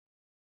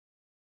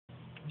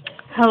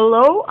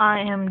Hello, I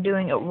am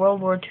doing a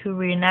World War II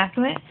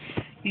reenactment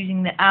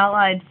using the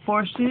Allied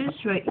forces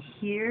right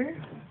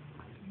here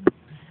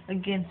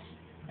against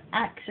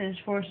Axis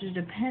forces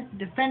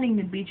defending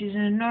the beaches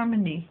in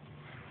Normandy.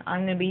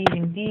 I'm going to be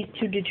using these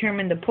to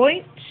determine the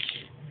points.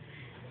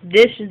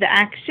 This is the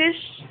Axis.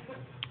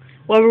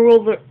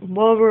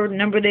 Whatever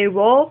number they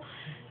roll,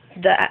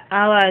 the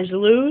Allies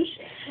lose.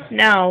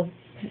 Now,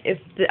 if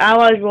the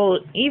Allies roll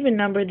an even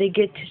number, they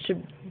get to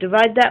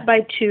divide that by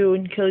 2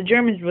 and kill the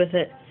Germans with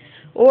it.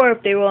 Or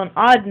if they roll an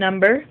odd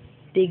number,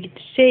 they get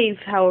to save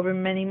however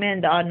many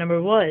men the odd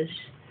number was.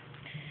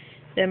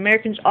 The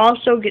Americans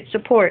also get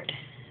support.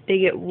 They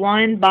get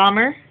 1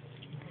 bomber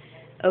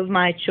of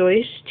my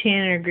choice,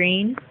 tan or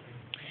green.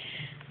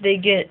 They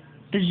get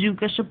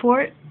bazooka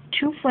support,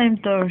 2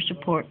 flamethrower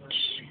supports.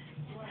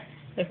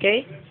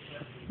 Okay,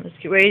 let's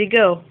get ready to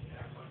go.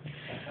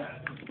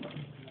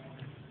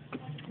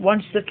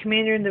 Once the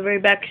commander in the very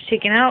back is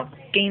taken out,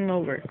 game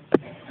over.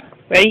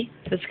 Ready?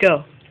 Let's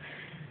go.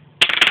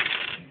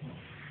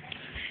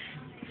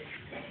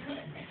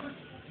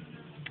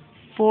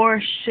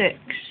 Four, 6.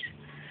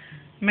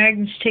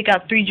 Americans take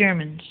out 3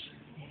 Germans.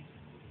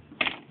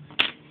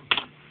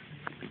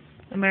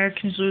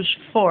 Americans lose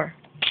 4.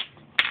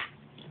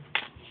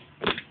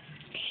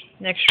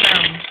 Next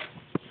round.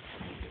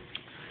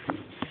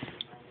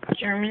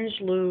 Germans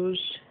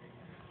lose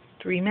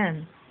 3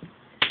 men.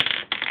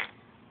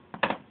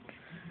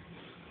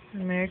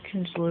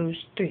 Americans lose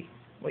 3.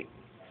 Wait.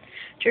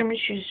 Germans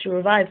choose to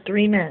revive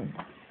 3 men.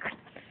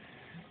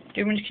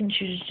 Germans can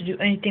choose to do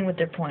anything with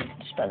their points,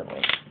 by the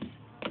way.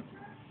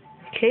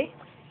 Okay.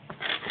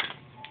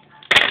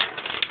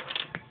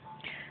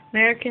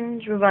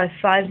 Americans revive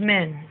 5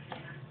 men.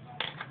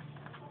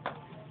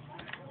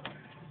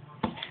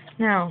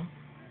 Now,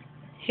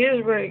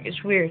 here's where it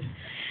gets weird.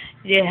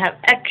 They have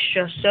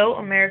extra, so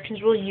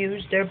Americans will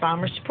use their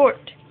bomber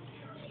support.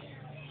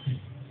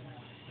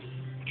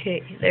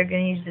 Okay, they're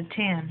going to use the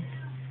tan.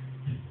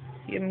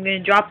 I'm going to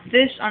drop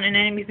this on an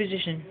enemy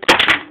position.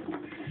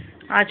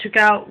 I took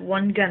out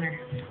 1 gunner.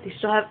 They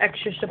still have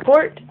extra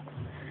support.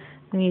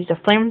 I'm going to use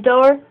a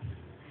flamethrower.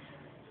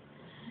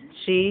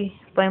 See,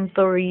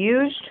 flamethrower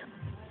used.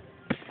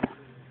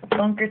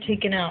 Bunker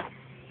taken out.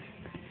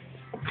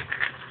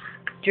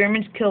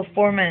 Germans kill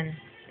 4 men.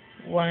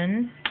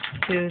 1,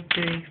 2,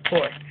 3,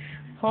 4.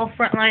 Whole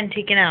front line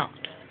taken out.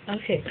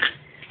 Okay.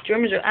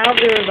 Germans are out of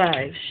their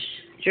revives.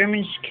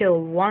 Germans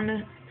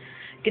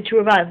get to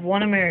revive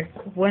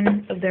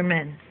 1 of their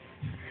men.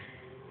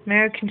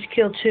 Americans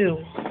kill 2.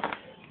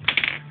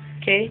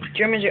 Okay.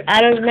 Germans are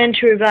out of men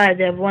to revive.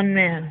 They have 1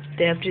 man.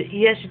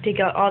 He has to take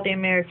out all the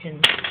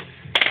Americans.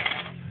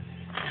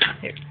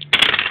 Here.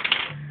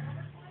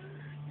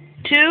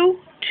 2,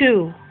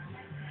 2.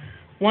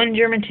 1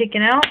 German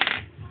taken out.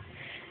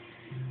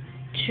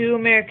 2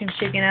 Americans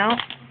taken out.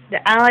 The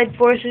Allied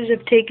forces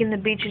have taken the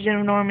beaches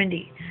in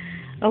Normandy.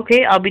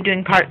 Okay, I'll be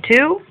doing part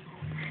 2.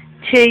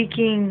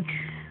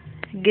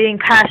 Getting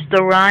past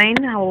the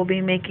Rhine, I will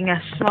be making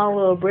a small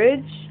little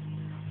bridge.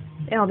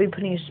 And I'll be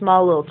putting a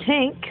small little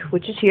tank,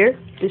 which is here.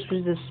 This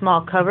was the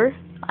small cover.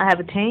 I have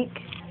a tank.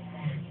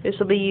 This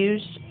will be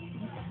used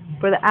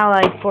for the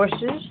Allied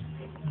forces.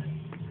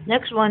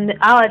 Next one, the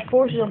Allied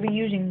forces will be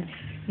using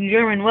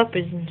German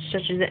weapons,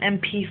 such as the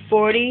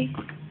MP40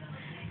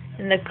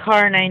 and the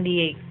Kar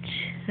 98.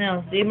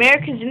 Now, the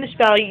Americans in this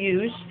battle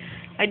use,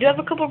 I do have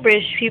a couple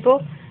British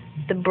people,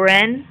 the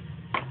Bren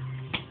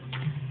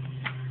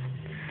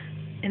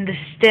and the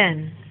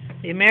Sten.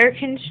 The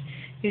Americans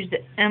use the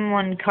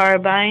M1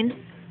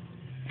 carbine,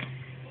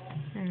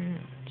 and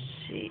let's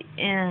see,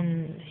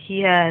 and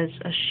he has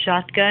a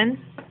shotgun,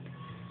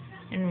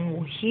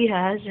 and he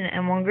has an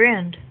M1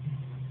 Grand.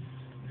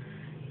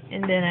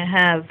 And then I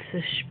have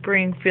the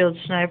Springfield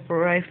sniper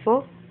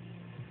rifle,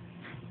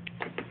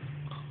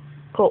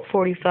 Colt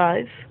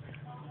 45,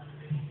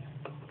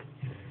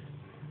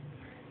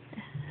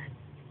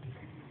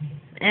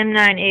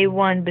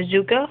 M9A1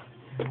 bazooka,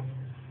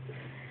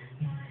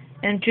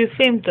 and 2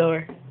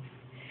 flamethrower.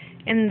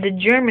 And the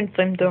German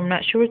flamethrower, I'm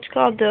not sure what it's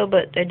called though,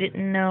 but I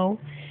didn't know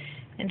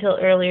until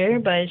earlier,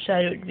 but I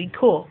decided it would be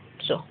cool.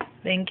 So,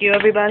 thank you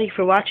everybody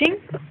for watching.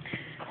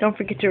 Don't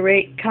forget to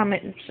rate,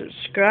 comment, and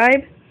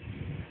subscribe.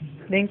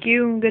 Thank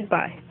you and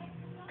goodbye.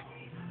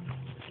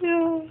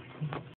 Yeah.